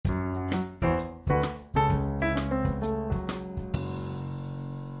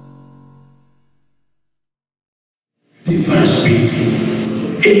Divine speed.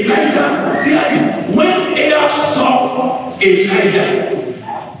 Elijah, there is when Ahab saw Elijah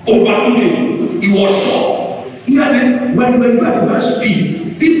overtook him, he was shocked. Here is when you have divine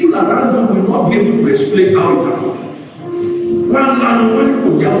speed, people around you will not be able to explain how it happened. One man, one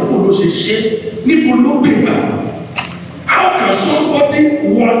how can somebody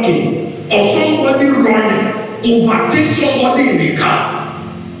walking or somebody running overtake somebody in a car?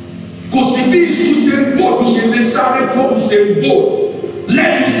 Because if this Usain Bolt, Usain Bolt,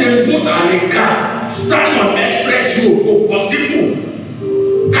 let Usain Bolt and a car stand on express road for possible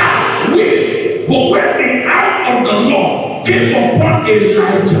car way. But when the arm of the Lord came upon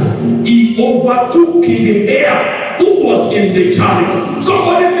Elijah, he overtook King Ahab, who was in the chariot.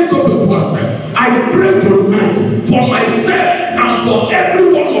 Somebody lift up your hands. I pray tonight for myself and for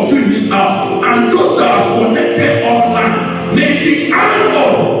every one of you in this house and those that are connected online. May the hand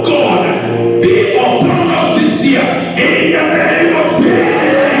of God be upon us this year in the name of Jesus.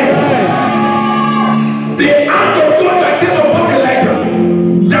 The hand of God that came upon Elijah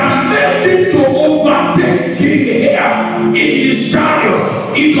that made him to overtake King Ahab in his chariots.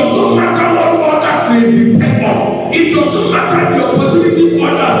 It does not matter what others may depend on. It does not matter the opportunities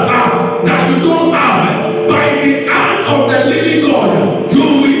others have that you don't have. By the hand of the living God, you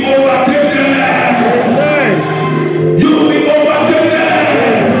will overtake them. Amen. You will overtake them.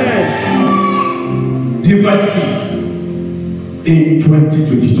 Amen. Divine speed in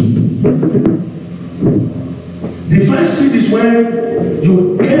 2022. Divine speed is when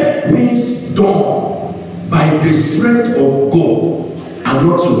you get things done by the strength of God and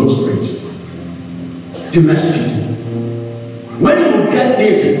not your own strength. Divine speed. When you get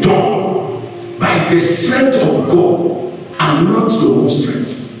things done by the strength of God and not your own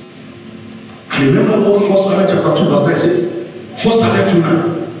strength. And remember what 1 Samuel chapter 2 verse 9 says? 1 Samuel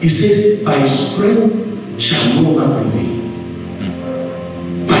 2:9. It says, by strength shall no man prevail.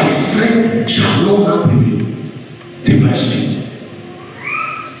 By strength shall no man prevail. Divine speed.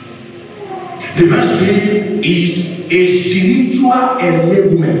 Divine speed is a spiritual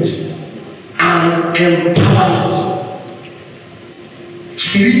enablement and empowerment.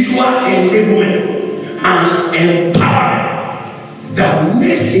 Spiritual enablement and empowerment that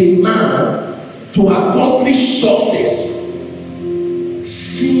makes a man to accomplish success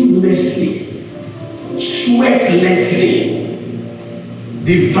seamlessly, sweatlessly.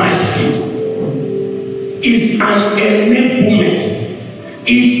 Divine speed is an enablement,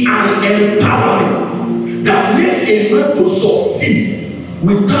 is an empowerment that makes a man to succeed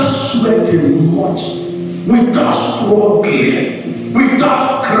without sweating much, without struggling,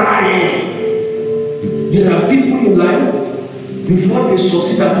 without crying. There are people in life, before they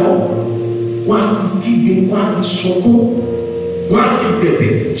succeed at all, want to give, want to struggle, want to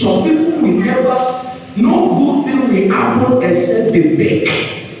beg. Some people will never, no good thing will happen except they beg.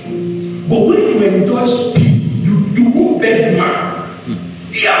 But when you enjoy speed, you won't beg man.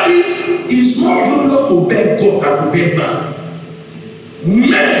 Here it's more glorious to beg God than to beg man.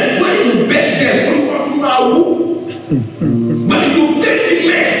 Men, when you beg them, what do you want to know? When you take the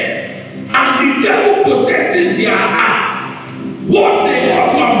men and the devil possesses their heart, what they ought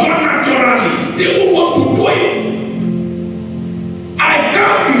to have done naturally, they will want to do it. I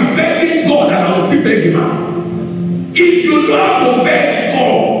can't be begging God and I will still beg him. If you know how to beg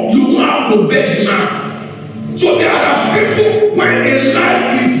God, you know how to beg man. So there are people when a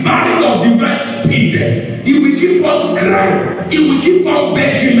life is barren of divine speed, he will keep on crying, he will keep on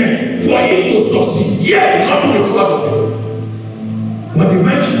begging men for him to succeed. Yeah, nothing will come out of it. But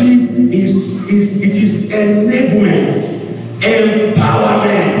divine speed is enablement,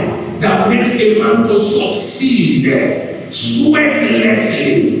 empowerment that makes a man to succeed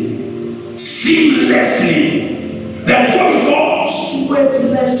sweatlessly, seamlessly. That is what we call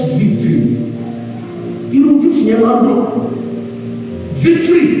sweatless victory. You know, if you never know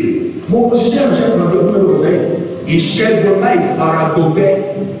victory, mo position yourself from the moment was saying, ìṣẹ́gun láì faragbọ́gbẹ́,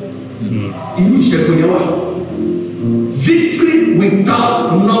 inú ìṣẹ́gun yẹn wà. Victory without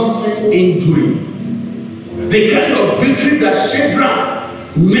nursing injury. The kind of victory that Shadrach,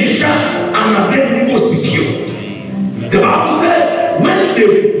 Meshach, and Abednego secured. The Bible says when they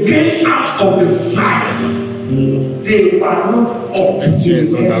came out of the fire, they were not up to the it's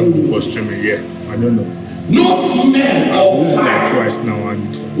not that good for streaming, yeah. I don't know. No smell of fire twice now and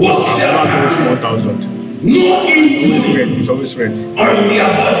was there. 1,000. No injury. It's always red. On their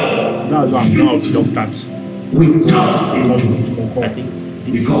body. That's why I'm now jumped at. Without injury. I think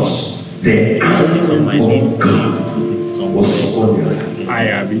because the hand of God was upon their life. I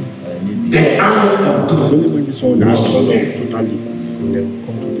have it. The hand of It's God only when this one has gone off totally. Then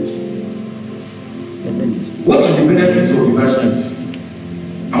come to this. What are the benefits of divine speed?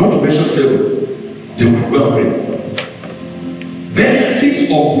 I want to mention several. They will go and pray. Benefits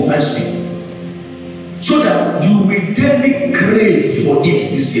of divine speed. So that you will daily crave for it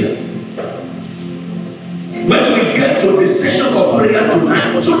this year. When we get to the session of prayer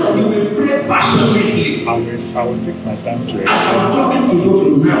tonight, so that you will pray passionately. I will take my time to As I'm talking to you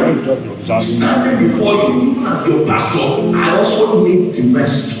tonight, standing before you, even as your pastor, I also need divine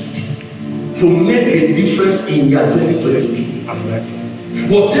speed to make a difference in your 2023. I'm ready.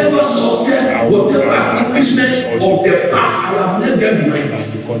 Whatever success, whatever accomplishments of the past, I have left them behind.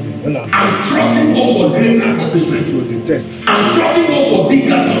 I'm trusting God for great accomplishments. I'm trusting God for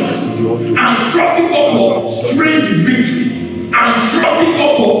bigger success. I'm trusting God for strange victory. I'm trusting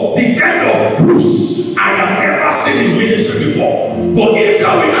God for the kind of bruise I have never seen in ministry before. But if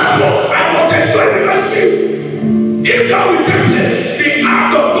that will happen, I must enjoy the mercy. If that will take place, the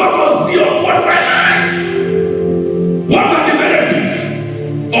act of God must be upon my life. What are the benefits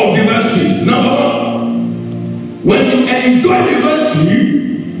of divine speed? Number one, when you enjoy divine speed,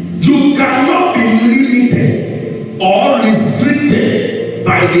 you cannot be limited or restricted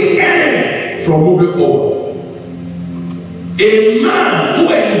by the enemy from moving forward. A man who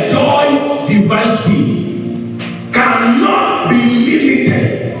enjoys divine speed cannot be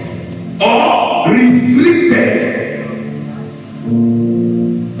limited or restricted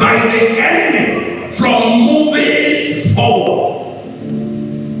by the enemy from moving forward.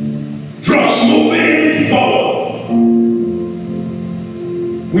 From moving forward.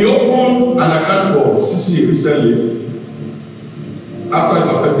 We opened an account for CC recently after I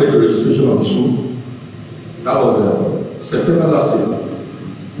perfected the registration of the school. That was September last year.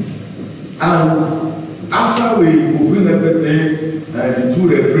 And after we fulfilled everything, the two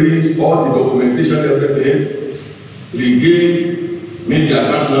referees, all the documentation, everything, we made the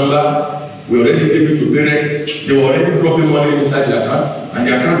account number, we already gave it to parents, they were already dropping money inside the account, and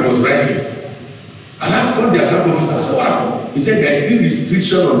the account was rising. And I called the account officer, I said, what happened? He said, there's still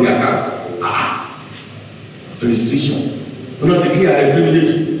restriction on the account. Restriction. We're not declared a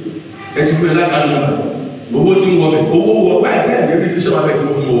privilege. Let's put that account number. Owó tí ń wọ bẹ̀, owó wọ báyìí tẹ́lẹ̀ ní restriction wà bẹ́ẹ̀ kí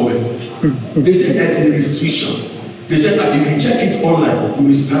wọ́n fi wọ bẹ̀. They say there is a restriction. They say that if you check it online, you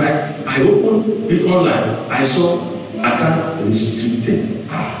will see. I opened it online, I saw account restricted.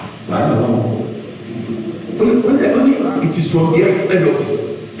 Only it is from the head office.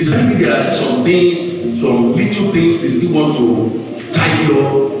 It's like there are some things, some little things they still want to tidy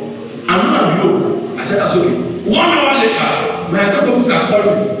up. And now I said that's okay. 1 hour later, my account officer called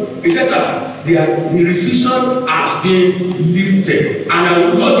me. He said, sir, the restriction has been lifted. And I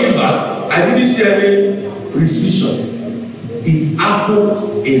will log in back. I didn't see any restriction. It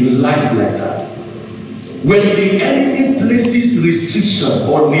happens in life like that. When the enemy places restriction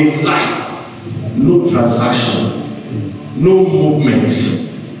on a life, no transaction, no movement,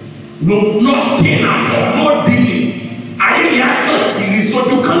 no nothing at all, no dealing. I can't see so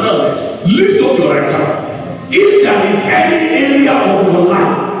you cannot lift up your right hand. If there is any area of your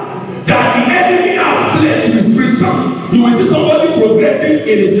life that the enemy has placed restriction, you will see somebody progressing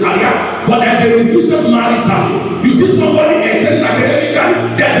in his career, but there's a restriction maritally. You see somebody excelling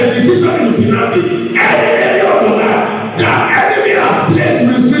academically, there's a restriction in finances. Any area of your life that enemy has placed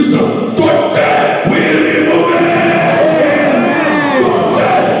restriction, to them will remove it. To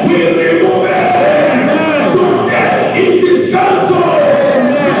them will remove it. To them it is cancelled.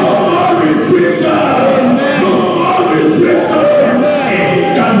 No more restriction. No more restriction. In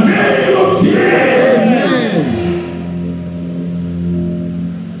the name of Jesus.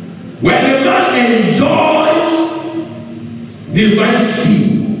 When a man enjoys divine speed,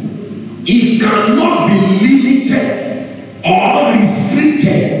 he cannot be limited or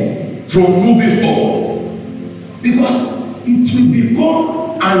restricted from moving forward, because it will become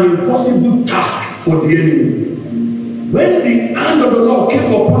an impossible task for the enemy. When the hand of the Lord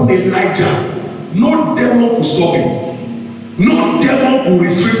came upon Elijah, no demon could stop him, no demon could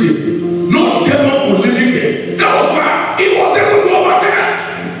restrict him, no demon could limit him. That was why he was able to overtake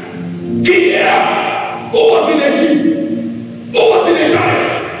King Ahab, who was in Egypt, who was in a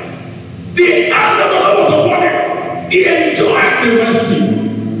giant. The hand of the Lord was upon him. He enjoyed the best speed.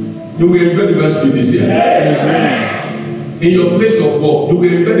 You will enjoy the best speed this year. Amen. In your place of work, you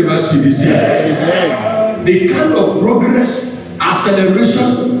will enjoy the best speed this year. Amen. The kind of progress, acceleration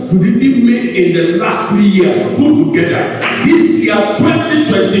we didn't make in the last 3 years put together. This year,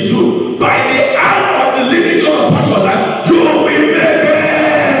 2022, by the hand of the living God upon your life, you will make it.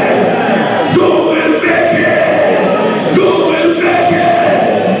 You will make it. You will make it.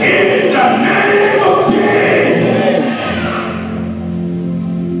 In the name of Jesus.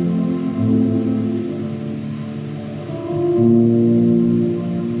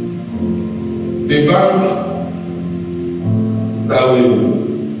 you,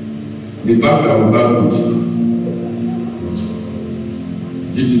 the bank I will bank with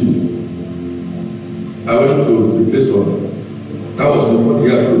GTB. I went to the place of, that was before the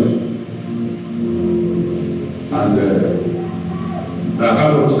year closed. And the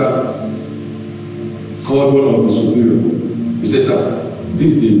account officer called one of the superior. He said, sir, this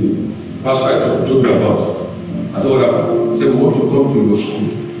is the pastor I told you about. I said, what happened? He said, we want to come to your school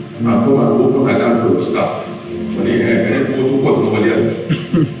and come and open an account for your staff. They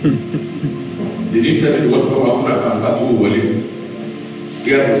didn't tell me they want to come and open an account back to Wale.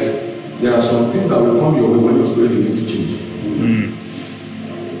 Get this. There are some things that will come your way when your spirit begins to change.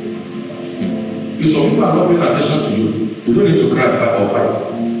 If some people are not paying attention to you, you don't need to cry or fight.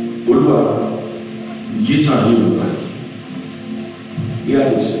 Olúwa, yet and you will fight. Hear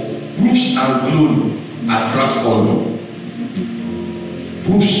this. Proofs and glory attracts honor.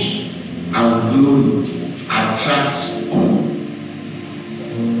 Proofs and glory attracts honor.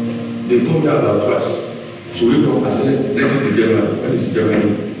 They come here about twice. So we come and say, let's it be January. When it's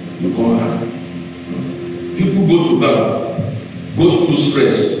January, you come out. People go to bank, go to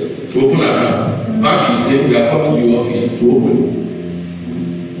stress to open an account. Bank is saying we are coming to your office to open it.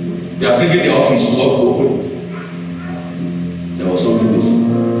 They are bringing the office to open it. There was something else.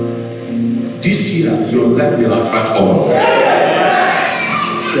 This year, your life will attract honor.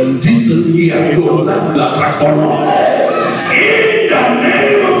 This year, your life will attract honor. In the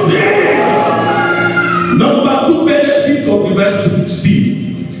name of Jesus. Number 2 benefit of divine speed.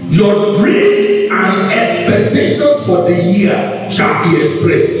 Your dreams and expectations for the year shall be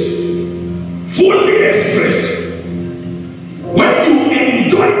expressed. Fully expressed. When you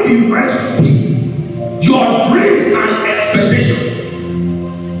enjoy divine speed, your dreams and expectations.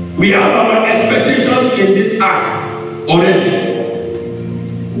 We have our expectations in this act already.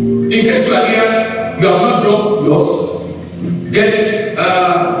 In case you are here, you have not dropped yours. Get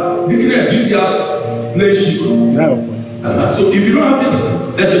weakness. You see our play sheets. So if you don't have this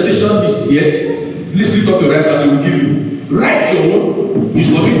expectation list yet, please lift up your right hand. They will give you. Write your own. You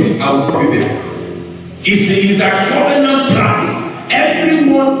submit it. I will give you there. It's a covenant practice.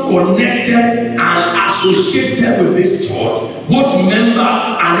 Everyone connected and associated with this church, both members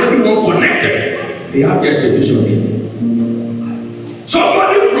and everyone connected, they have expectations here.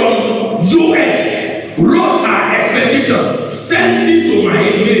 Somebody from US wrote her expectation, sent it to my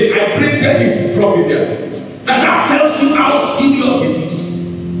email. I printed it, drop it there. That tells you how serious it is.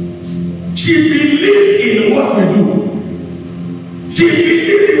 She believed in what we do. She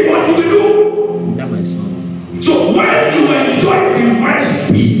believed in what we do. That my son. So when you enjoy divine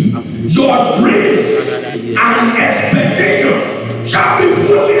speed, your dreams and expectations shall be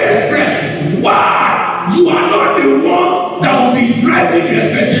fully expressed. Why? You are not the one that will be driving the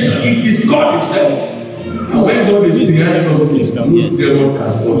expectation. It is God Himself. And when God is behind something, the can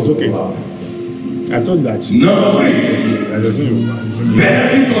stop. It's okay. I thought that. Number 3.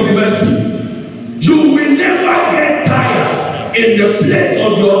 Benefit of divine speed. You will never get tired in the place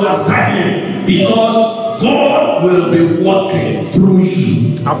of your assignment because God will be working through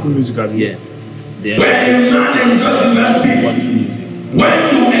you. Apple Music, yeah. When you not enjoy divine speed, when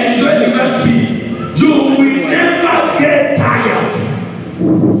you enjoy divine speed, you will never get tired.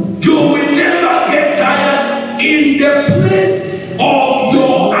 You will never get tired in the place of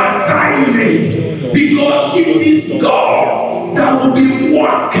your assignment because it is God that will be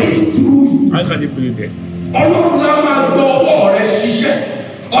working through you. How can you put it there? Ọlọ́run la máa gbọ́ ọwọ́ rẹ ṣiṣẹ́.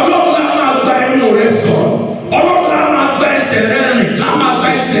 Ọlọ́run la máa gba ẹnu rẹ sọ̀rọ̀. Ọlọ́run la máa gba ẹsẹ̀ rẹ rìn. La máa gba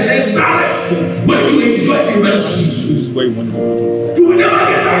ẹsẹ̀ rẹ sáré. When you enjoy the mercy, this is where you want to put it. You will never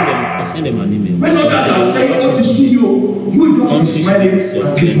get tired. Send them an email. When others are saying what to see you will just be smiling and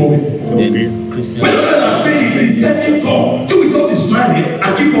keep moving. Okay. When others are saying it is getting tough, you will just be smiling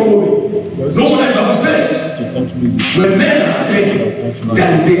and keep on moving. No one ever says. When men are saying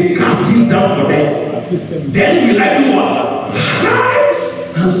there is a casting down for them, then will I do what? Rise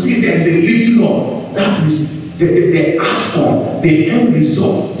and see there is a lifting up. That is the outcome, the end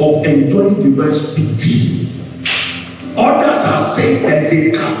result of enjoying divine speed. Others are saying there is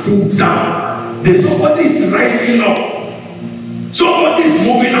a casting down. There's somebody is rising up. Somebody is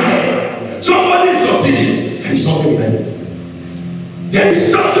moving ahead. Somebody is succeeding. There is something behind it. There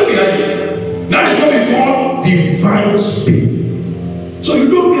is something behind it. That is what we call divine speed. So you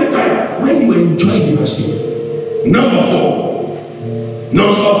don't get tired when you enjoy divine speed. Number 4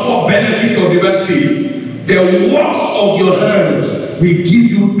 benefit of divine speed. The works of your hands will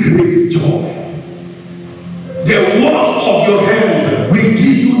give you great joy. The works of your hands will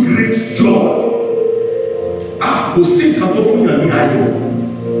give you great joy. Kò sí nǹkan tó fún yàn ní ayọ̀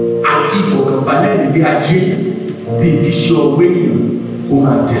àti ìfọ̀kànbalẹ̀ nílé ayé bí iṣẹ́ ọwọ́ ènìyàn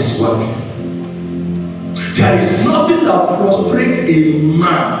máa tẹ̀síwájú. There is nothing that frustrates a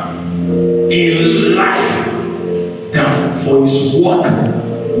man in life than for his work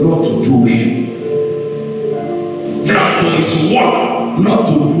not to do well. Than for his work not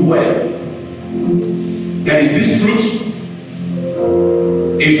to do well. There is this truth.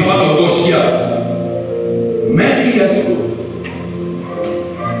 A servant of God shared many years ago,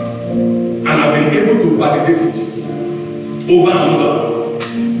 and I've been able to validate it over and over.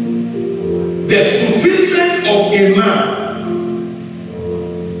 The fulfillment of a man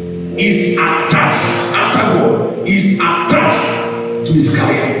is attached, after God, is attached to his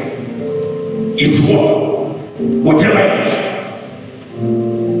career, his work, whatever it is.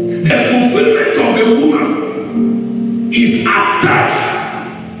 The fulfillment of a woman is attached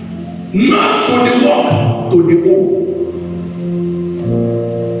not to the work, to the home.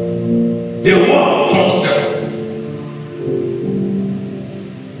 The work concept.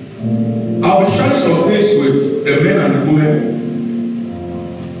 I'll be sharing some things with the men and the women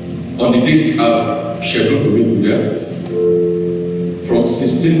on the date I've scheduled to meet with them. From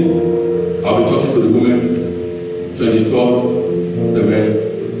 16, I'll be talking to the women, 22, the men,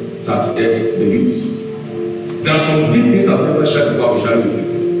 38, the youth. There are some deep things I've never shared before. I'll be sharing with you,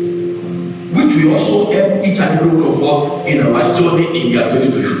 which will also help each and every one of us in our journey in year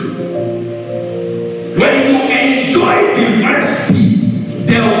 2022. When you enjoy divine speed,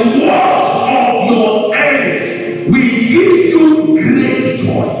 the words of your hands will give you great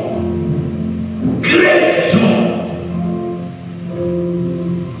joy. Great joy.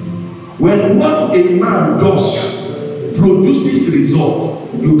 When what a man does produces result,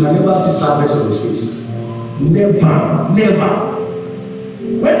 you can never see sadness on his face. Never, never.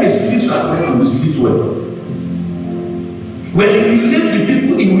 When he sleeps at night, he will sleep well. When he relate with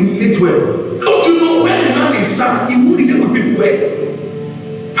people, he will relate well. Don't you know when a man is sad, he will relate with people well?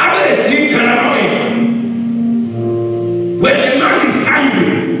 After the sleep cannot come in. When a man is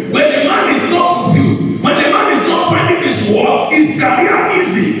angry, when a man is not fulfilled, when a man is not finding his work, his career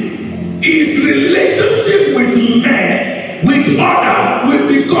easy, his relationship with men, with others, will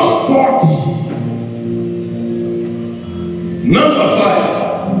become faulty. Number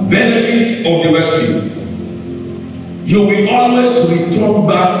 5, benefit of the Westfield. You will always return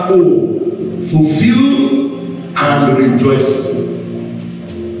back home, fulfilled and rejoicing.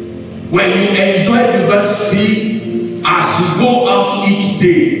 When you enjoy the Westfield as you go out each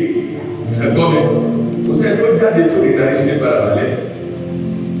day, kò sẹ́ni tó jáde tó lè darí sílé padà lálẹ́.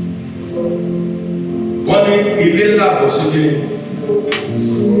 Wọ́n ní ilé ńlá kò sí ní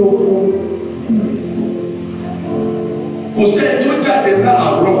sínú oko. Kò sẹ́ni tó jáde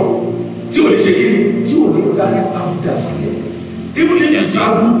láàárọ̀ tí ò lè ṣe kí ni tí ò lè darí àbúdá sílẹ̀. Even if you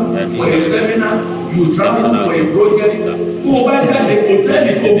travel for a seminar, you travel for a project, kó o bá jáde kò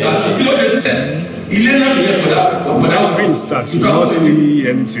tẹ́lẹ̀ tó gbà kí ló ṣe sílẹ̀. Ilé náà nìyẹn for that. When start, you don't see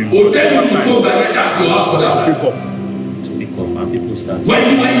anything. Hotel you go by that's your house for that. Pick up. To pick up and people start. When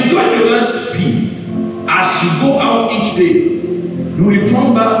you enjoy the Lord's speed, as you go out each day, you return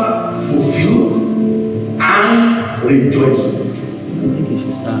back fulfilled and rejoicing. I think you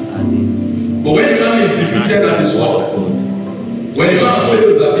should start adding. But when the man is defeated at his work, when the man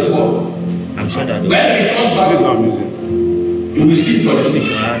fails at his work, I'm sure that when he comes back, you will see to the you sleep.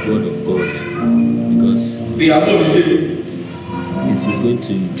 should add word of God because They are not in it is going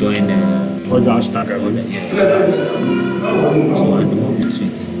to join Or the hashtag. yeah. the So and the more we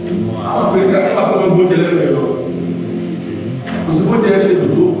tweet, the more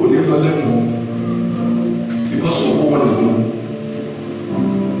because of what is going.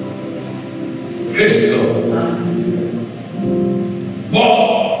 Praise God. But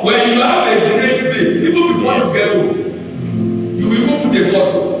when you have a great day, even before you get home, you will go to the court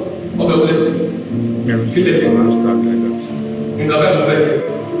of a blessing. Yeah, feel it on hashtag like that. In the Bible,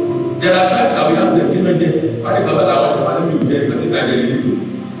 there are times that we have the given day. Why the Bible allows you to take the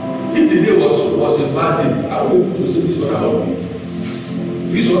if the day was a bad day, I will be able to say this one I will.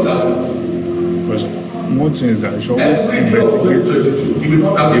 This one that will. Because more things that you should always investigate You will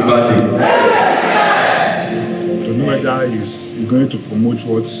not have a bad day. to know whether it's going to promote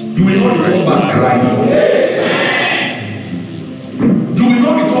what You will not come back crying. You will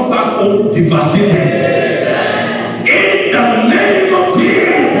not return back home devastated. In the name of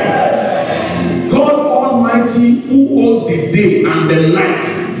Jesus, God Almighty, who owns the day and the night,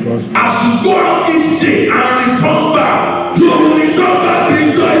 as you go out each day and return back, you will return back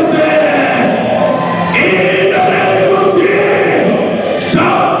rejoicing. In the name of Jesus,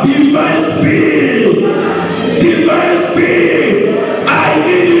 shout divine speed, divine speed. I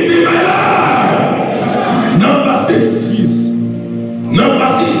need it in my life. Number 6. peace. Number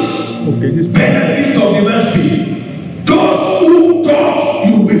 6. Okay, this Benefit of divine speed. Those who thought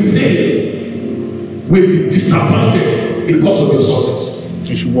you will fail will be disappointed because of your success.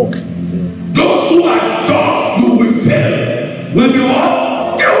 you should walk. Those who had thought you will fail will be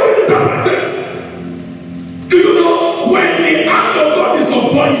what? They will be disappointed. Do you know when the hand of God is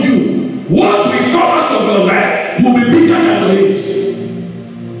upon you, what will come out of your life will be bigger than your age.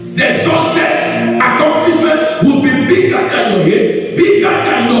 The success, accomplishment will be bigger than your age, bigger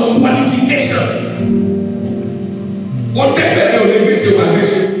than your qualification. Whatever you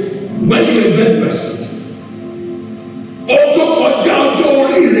when you invent message. Ọjọ́ kọjá ọjọ́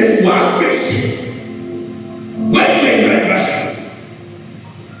orí rẹ̀ wà gbèsè. When you invent message.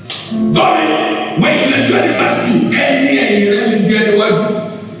 God, when you invent message, ẹni ẹ̀yìn rẹ̀ ní bí ẹni wájú.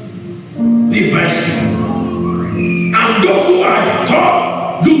 Divine speed. And those who are taught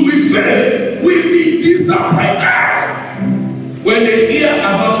you will fail will be disappointed when they hear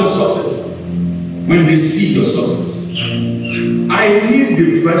about your success, when they see your success. I need the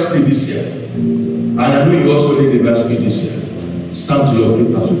divine speed this year, and I know you also need the divine speed this year. Stand to your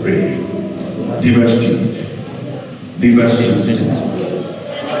feet as we pray. Divine speed. Divine speed.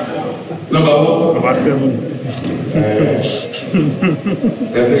 Number 1. Number 7.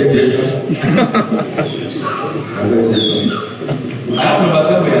 I have number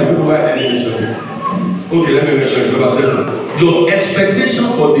 7. I don't know why I didn't mention it. Okay, let me mention it. Number 7. Your expectation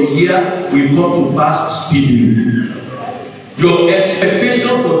for the year will come to pass speedily. Your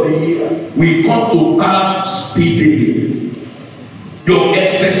expectation for the year will come to pass speedily. Your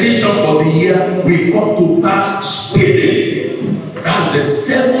expectation for the year will come to pass speedily. That's the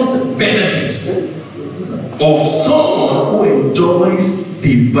 7th benefit of someone who enjoys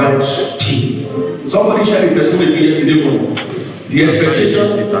divine speed. Somebody shared a testimony with me yesterday morning. The expectation,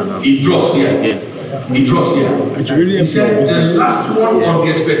 it drops here. It drops here. It's really he said the last one on the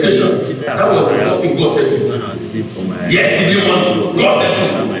expectation, that was the first thing God said to me. Yesterday morning, God said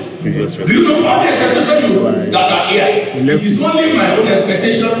to me, do you know all the expectations that are here? It is only my own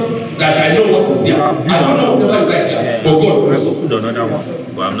expectation that I know what is there. I don't know whatever you like there, but God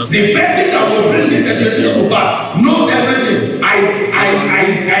knows. The person that will bring this expectation to pass knows everything. I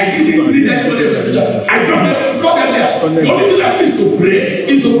didn't read that to them. I dropped them there. The only thing I need is to pray,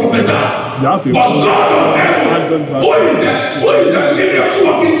 is to prophesy. But God of heaven, who is that miracle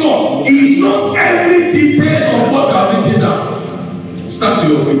working God? He knows every detail of what I've written down. Stand to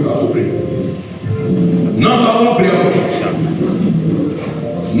your feet as we pray. Number 1 prayer point.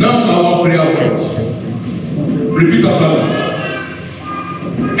 Number 1 prayer point. Repeat after me.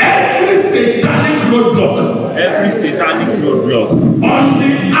 Every satanic roadblock on the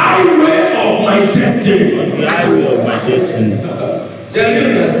highway of my destiny.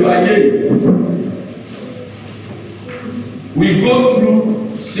 We go through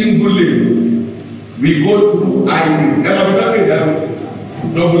single lane. We go through highway.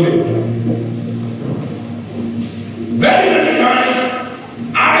 Double lane. Very many times,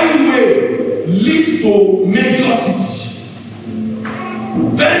 highway leads to major cities.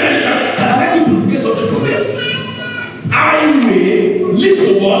 Very many times, and I like you to get something from there. Highway leads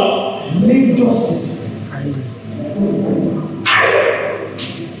to what? Major city. Highway.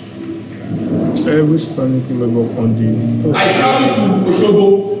 Every standing came up on the. I traveled to Oshogo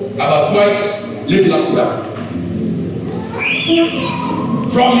about twice late last year.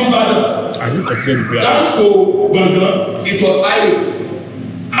 From Ibadan down to Gondar, it was highway.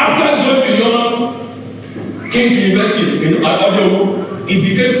 After going beyond King's University in Abadan, it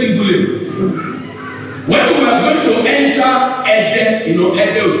became single lane. When we were going to enter Ede,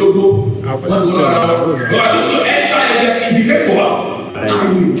 Ede Oshogo, we were going to enter Ede, it became what?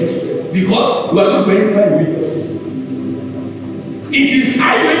 Highway express. Because we are going to enter the major city. It is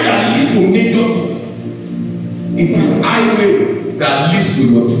highway that leads to major city. It is highway that leads to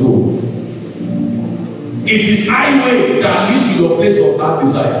your throne. It is highway that leads to your place of heart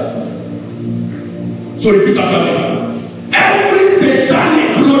desire. So repeat after me. Every satanic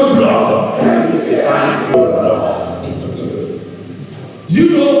roadblock. You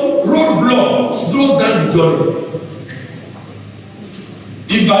know, roadblock slows down the journey.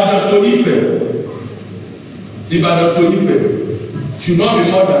 Ibadan to Ife should not be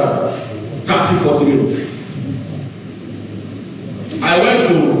more than 30-40 minutes. I went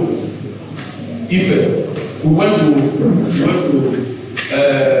to Ife. We went to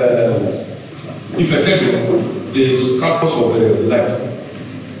Ife Temple, the campus of the light.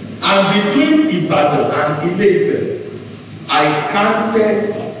 And between Ibadan and Ile-Ife, I counted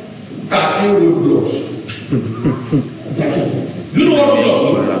 13 roadblocks. You know what we do?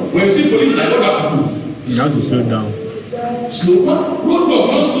 When you see police, like what have to do? You have to slow down. slow.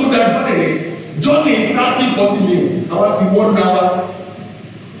 Roadblock, not slow down. Journey 30-40 minutes. I want to 1 hour,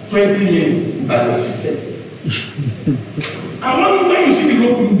 20 minutes. That is it. And when you see the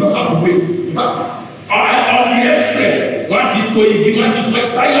road, you just have to wait. But on the express, once you go, you want to go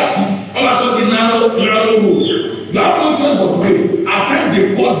tires. Also, the narrow road. You have no choice but to wait. At times, they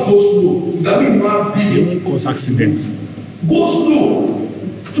cause go slow. That means you have big. They won't cause accidents. Go slow.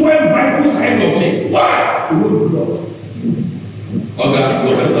 12 vehicles ahead of me. Why? Roadblock. Okay, go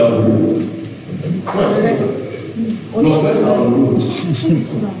first down the road. No,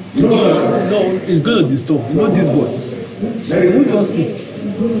 it's going to disturb. You know this boss. Who just sit?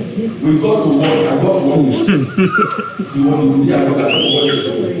 We got to work. I got to work. You want to do that?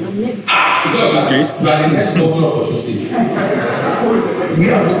 It's all right. Okay. We are the next governor of Osun State. We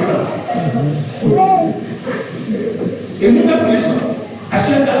are looking at another policeman. I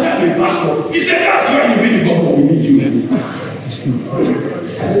said, I'm a pastor. He said, that's why you really got what we need you.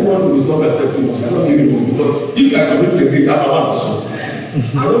 I don't want to resolve myself too much. I don't give you because if I can do it, I'm one person.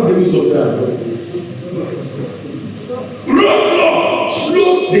 I don't give you so fair. Roadblock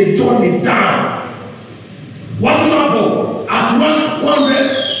slows the journey down. What will happen at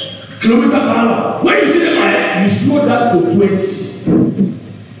 100 kilometers per hour? When you see them ahead, you slow that to 20.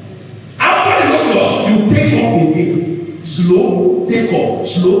 After the roadblock, you take off again. Slow, take off.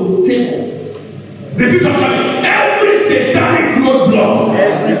 Slow, take off. Repeat after me. Every satanic roadblock.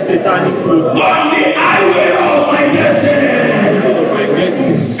 Every satanic roadblock. On the highway of my destiny.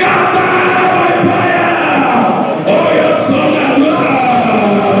 Scatter by fire. Oh, your son and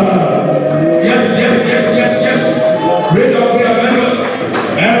yes. Pray up.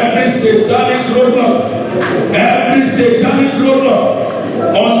 Every satanic roadblock. Every satanic roadblock.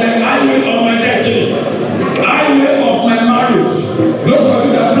 On the highway of my destiny. Highway of my marriage. Those of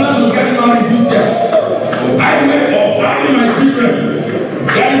you that plan to get married this year. Highway of finding my children.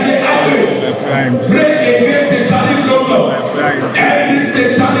 There is a highway. Pray against satanic roadblock. Every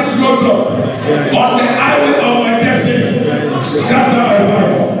satanic roadblock on the highway of my destiny. Scatter by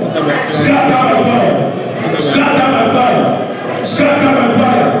fire. Scatter by fire. Scatter by fire. Scatter by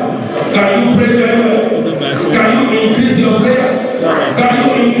fire. Can you pray very well? Can you increase your prayer? Can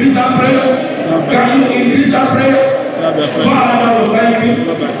you increase that prayer? Can you increase that prayer? Father, thank you.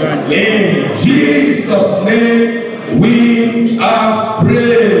 In Jesus' name we have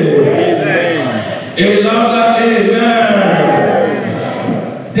prayed. Amen. A louder amen.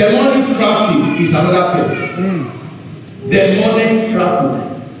 Demonic traffic is another thing. Demonic traffic.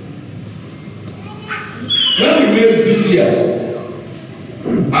 When we made these chairs,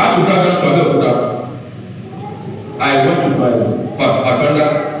 I had to drive down to Abeokuta. I went to my father.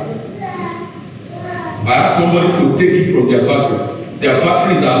 I asked somebody to take it from their factory. Their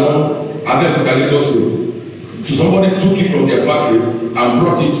factory is along Abeokuta Lagos Road. So somebody took it from their factory and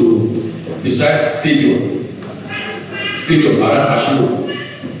brought it to beside stadium around Ashiro.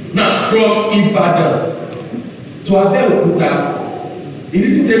 Now from Ibadan to Abeokuta, it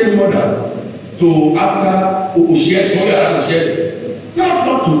didn't take more than to after Oshiele, somewhere around Oshiele. Not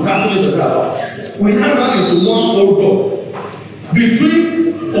from to cancellation hours. We now ran into one old door between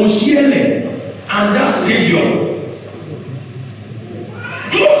Oshiele and that stadium.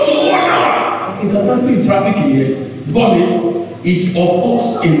 Close to 1 hour. It can just be traffic in here. But it occurs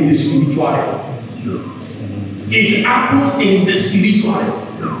in the spiritual realm. It happens in the spiritual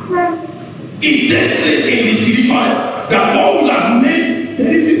realm. It takes place in the spiritual realm. That God will have made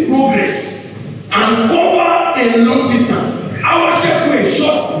terrific progress and cover a long distance. Our shepherd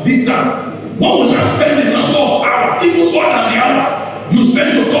short distance. What will not spend a number of hours, even more than the hours you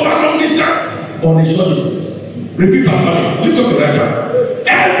spend to cover long distance on a short distance. Repeat after me. Lift up your right hand.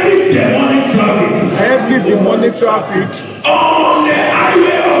 Every demonic traffic. Every demonic traffic On the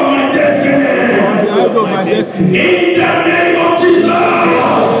highway of my destiny. on the highway of my destiny. In the name of Jesus.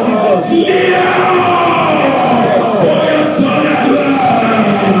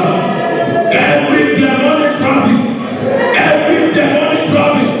 Every demonic traffic. Every demonic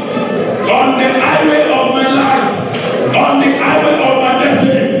traffic. On the highway of my life. On the highway of my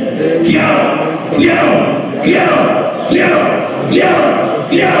destiny. Clear.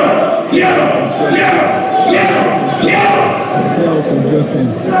 From just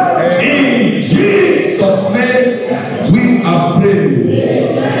name. In Jesus' name, we are praying.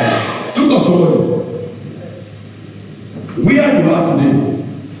 Took us away. Where you are today,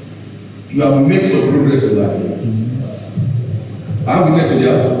 you have made some progress in life. I have witnessed in the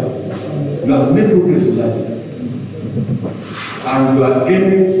house. You have made progress in life. And you are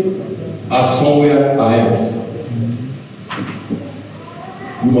aiming at somewhere ahead.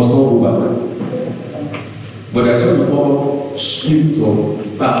 You must not go back. But I tell you, spirit of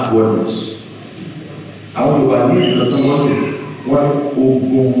backwardness. Àwọn Yorùbá ní ìlọ́tọ́ wọ́n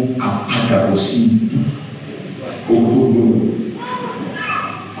ogun àpadàbọ̀ sí ogun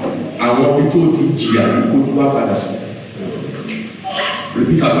àwọn ibi tó ti jìyà kó tó wá padà sí.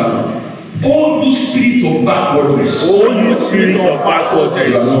 Repeat after me. All you spirit of backwardness. All you spirit of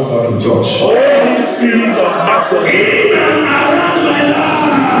backwardness. You are not talking church. All you spirit of backwardness. In and around my life.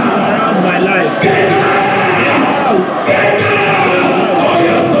 Around my life. Get out. Get out. Oh,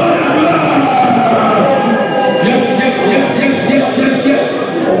 yes, son. Yes.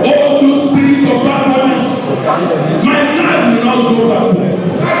 All you spirit of backwardness. My life will not go backwards.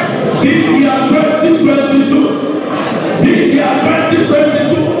 This year 2022. This year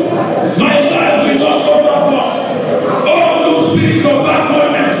 2022. My life will not go backwards. All those spirit of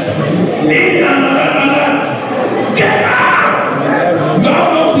backwardness. In and around. Get out. You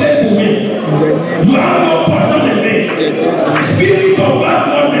have no place in me. You have no portion in me. Spirit of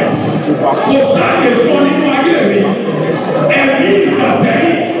backwardness. Kò sáyé fún nínú ayé mi. Ẹ̀mí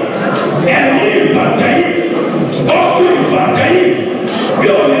ìfàsẹ́yìn. Ẹ̀mí ìfàsẹ́yìn. Ọkùnrin ìfàsẹ́yìn. Mi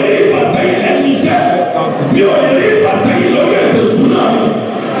ò lè rí ìfàsẹ́yìn lẹ́nu iṣẹ́. Mi ò lè rí ìfàsẹ́yìn lórí ètò ìṣúná mi.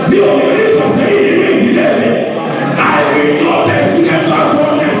 Mi ò lè rí ìfàsẹ́yìn nínú ìdílé mi. I will not experience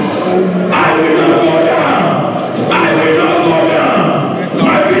backwardness. I will not go down. I will not go down.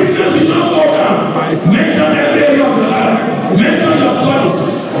 My business will not go down. Mention every area of your life. Mention your studies.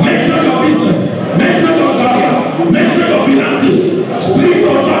 Mention your business. Mention your career. Mention your finances. Spirit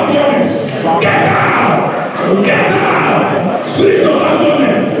of backwardness. Get out. Get out. Spirit of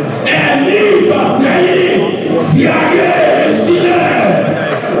backwardness. Ẹ̀mí ìfàsẹ́yìn. Fi ayé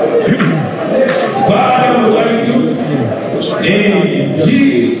sílẹ̀. Father, we thank you. In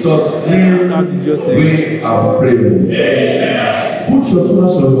Jesus' name, we are praying. Put your two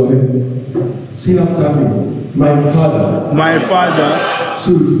hands on your head. Say after me. My Father. My Father.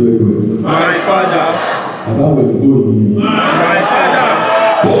 Say it very well. My Father. About the good in me. My Father.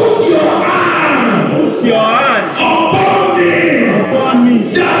 Put your hand. Put your hand Upon me. upon me.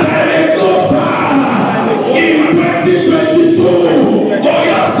 That I may go far. In 2022. Oh,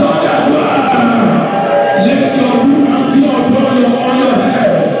 yes, son, that let your two hands be upon your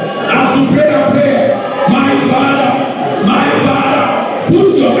head. As you pray that prayer, my Father, put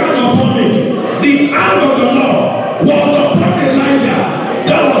your hand upon me. The hand of the Lord was upon Elijah.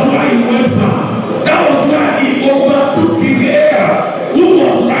 That was why he went far. That was why he overtook King Ahab, who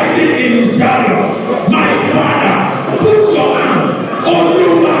was riding in his chariot. My Father, put your hand on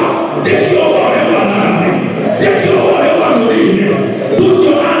your mouth. Take your whatever. Take your whatever you need. Put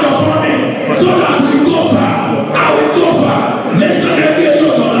your hand upon me so that we go far. I will go far. Mention every area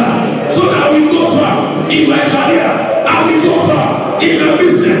of your life so that we go far. In my career, I will go far. In my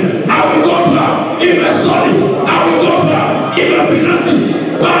business, I will go far. In my studies, I will go far. In my finances,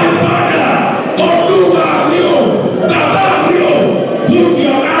 my Father, put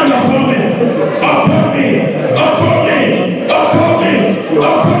your hand upon me.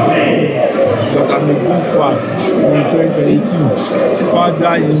 So that may go fast in 2022.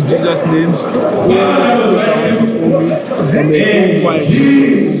 Father, in Jesus' name, In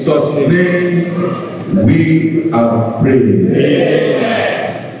Jesus' name, we are praying.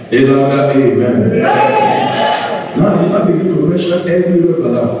 Amen. Now you now begin to mention every word of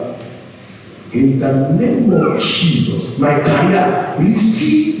Allah. In the name of Jesus, my career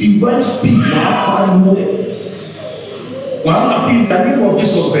receive divine speed. Wàhálà fi in the name of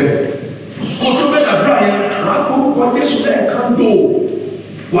Jesus bẹ̀rẹ̀. Kótó bẹ́ẹ̀ dàbúrà yẹn, wàá kó kọ́ Jésù lẹ́ẹ̀kan tó.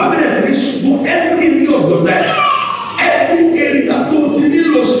 Wàá bẹ̀rẹ̀ sí ní ṣubú every area of your life. Every area tó ti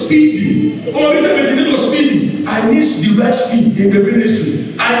nílò speed. Ọmọ mi tẹ̀lé ti nílò speed. I need divine speed in the ministry.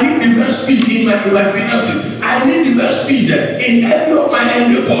 I need divine speed in my finances. I need divine speed in every of my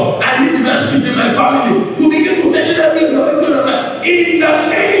endeavor. I need divine speed in my family. We begin to mention every area of my life. In the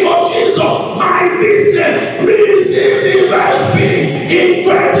name of Jesus, my business receive divine speed in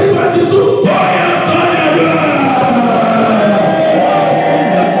 2022. For your son and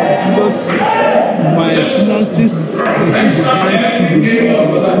my finances is in divine speed.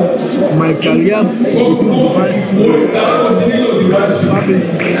 My career is in divine speed. Family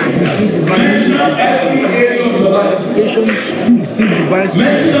is in divine speed. Education is in divine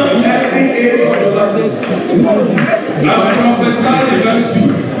speed.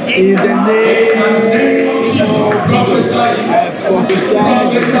 In the name of Jesus, I prophesy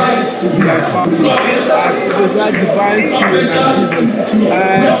divine speed in my family. I prophesy divine speed in my business.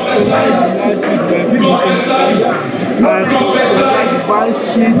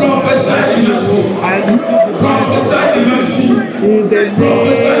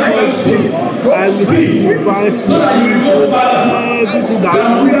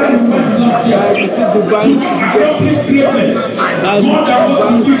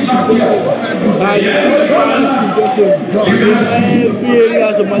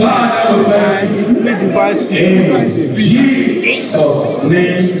 Jesus'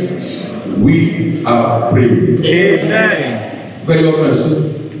 name we are praying. Amen. Very often,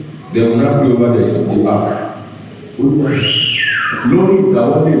 they will not pray over the ark. Glory that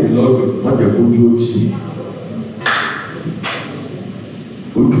one day the Lord will not be good to you.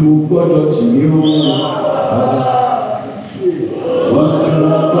 Ojú gbọ́dọ̀ tì mí ó. Ojú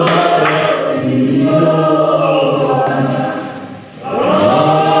gbọ́dọ̀ tì mí ó.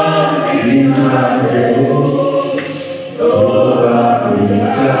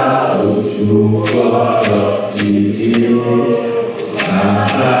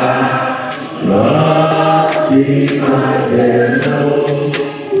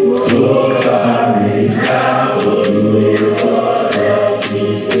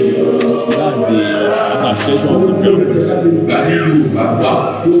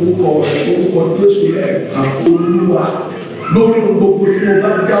 Lórí gbogbo tí mo bá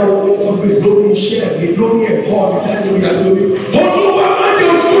dáwọ́ ọdún lórí iṣẹ́ mi lórí ẹ̀kọ́ ọ̀sẹ̀ lórí àlórí. Olúwa máa ń yọ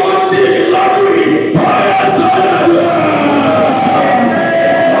olúwa tí mi lọ́dún yìí. Ọ̀rẹ́ sọ̀rọ̀ lọ.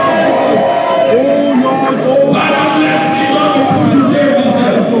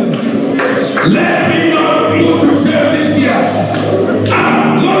 Let me know you to share this year.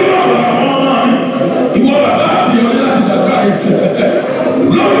 Lórí ọ̀rọ̀ àwọn ọmọ mi, ìwọ bàbá àti ìyọ̀ láti dàgbà yìí.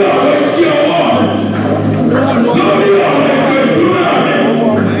 Lórí ọ̀rọ̀ iṣẹ́ ọwọ́ mi. Lórí ọ̀rọ̀ ẹgbẹ́ ìṣúná mi.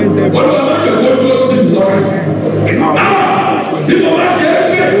 Olúwa máa ń yọ olúwa tí mi lọ́dún yìí. Bí mo bá ṣe é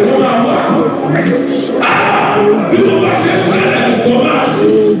gbé ìwọ máa wà. Bí mo bá ṣe é gbé ìwọ máa ṣe.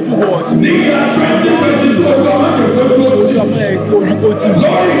 Ní ìyá 2022 ọjọ́ máa ń yọ olúwa tí mi.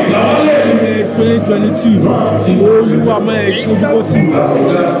 Lórí ìgbàwọ́ lẹ́yìn. 2022 olúwa máa ẹ̀ kí ojúkó tì mí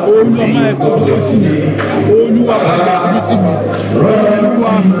olúwa máa ẹ̀ kí ojúkó tì mí olúwa máa ẹ̀ kí ojúkó tì mí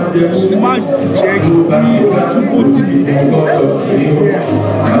olúwa má jẹ́ kí ojúkó tì mí.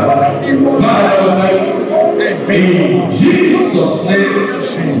 In Jesus' name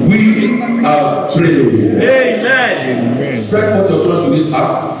we are praying. Amen. Spread forth your trust to this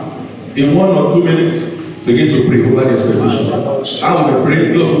act. In 1 or 2 minutes, begin to pray over the expectation. I will be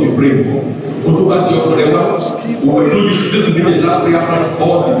praying, those will be praying. We will do this will be the last prayer point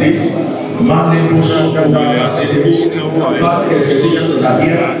all the days. Father, expectations are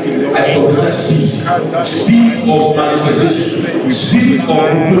here. I prophesy speed of manifestation, speed of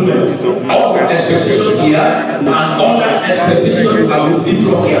improvement. All the expectations here and all the expectations I will still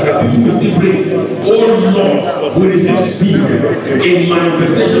draw here. People will still pray. Oh Lord, we receive speed in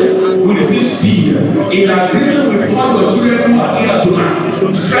manifestation. We receive speed in agreement with all the children who are here tonight,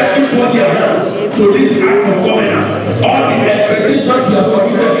 stretching forth their hands to this act of covenant. All the expectations we have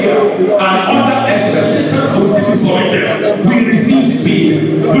submitted here and other expectations will still be submitted. We receive speed.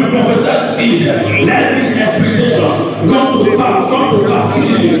 We prophesy speed. Let these expectations come to pass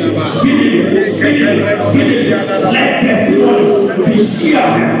speedily. Let testimonies be here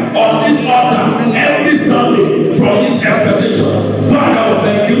on this altar every Sunday from these expectations. Father, we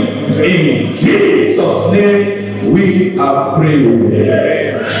thank you. In Jesus' name we are praying.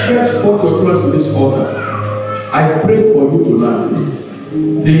 Stretch forth your trust to this altar. I pray for you tonight.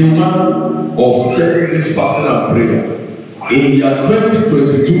 The man of saying this personal prayer. In year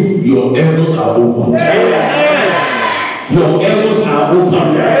 2022, your heavens are open. Your heavens are open.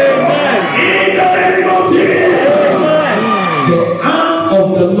 In the name of Jesus. The hand of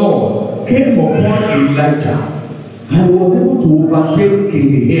the Lord came upon Elijah and was able to overtake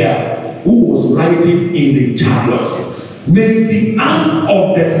King Ahab, who was riding in the chariots. May the hand of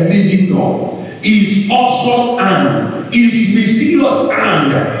the living God, his awesome hand, his mysterious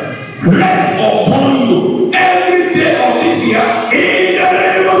hand, rest upon you every day of this year in the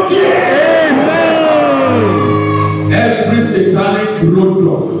name of Jesus. Amen. Every satanic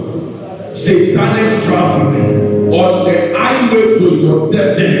roadblock, satanic traffic on the highway to your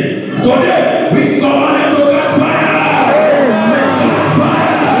destiny, today we command them to catch fire.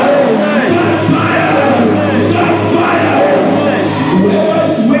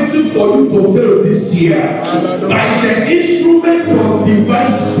 For you to fail this year, by the instrument of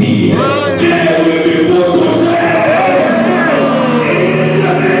divine speed, there will be promotion. In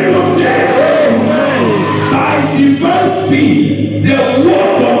the name of Jesus, by divine speed, the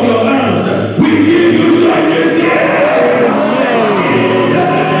work of your hands will give you joy this year. In the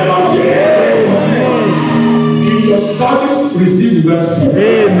name receive the best speed.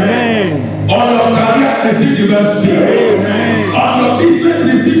 Amen. On your career, receive the best speed. Amen. On your business,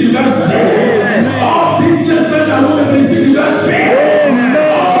 receive the best speed. Amen. All businessmen and women receive the best speed.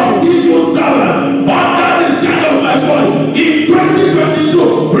 All civil servants under the sound of my voice in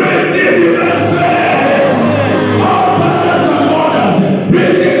 2022 receive the best speed. All fathers and mothers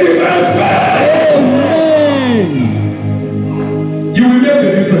receive the best speed. Amen. You will make a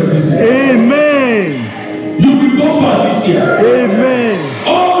difference this year. Amen. You will go far this year. Amen.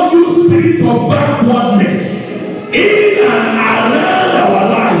 All you spirit of backwardness in and around our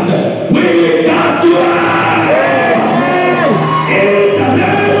lives, we will cast you out. In the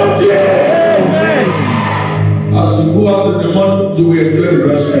name of Jesus. Amen. As you go out in the morning, you will enjoy the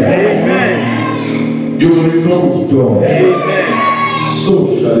rest. Amen. You will return with joy. Amen. So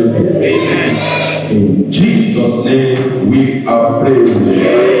shall it be. Amen. In Jesus' name we have prayed.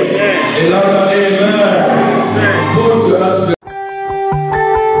 Amen. Amen. Close your hands.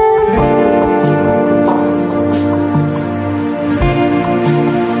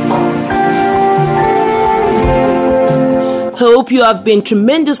 Hope you have been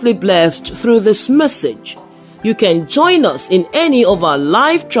tremendously blessed through this message. You can join us in any of our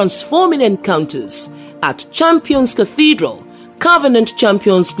live transforming encounters at Champions Cathedral, Covenant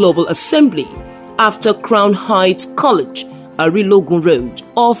Champions Global Assembly, after Crown Heights College, Arilogun Road,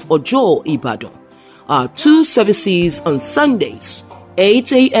 off Ojo, Ibadan. Our 2 services on Sundays,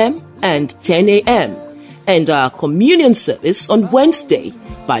 8 a.m. and 10 a.m., and our communion service on Wednesday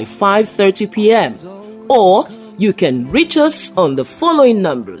by 5:30 p.m. Or you can reach us on the following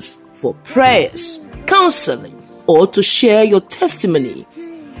numbers for prayers, counseling, or to share your testimony: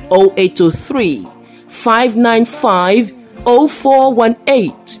 0803 595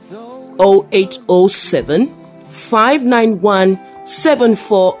 0418, 0807 591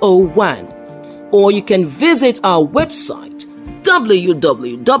 7401, or you can visit our website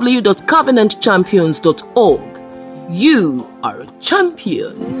www.covenantchampions.org. You are a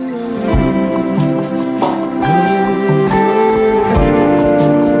champion.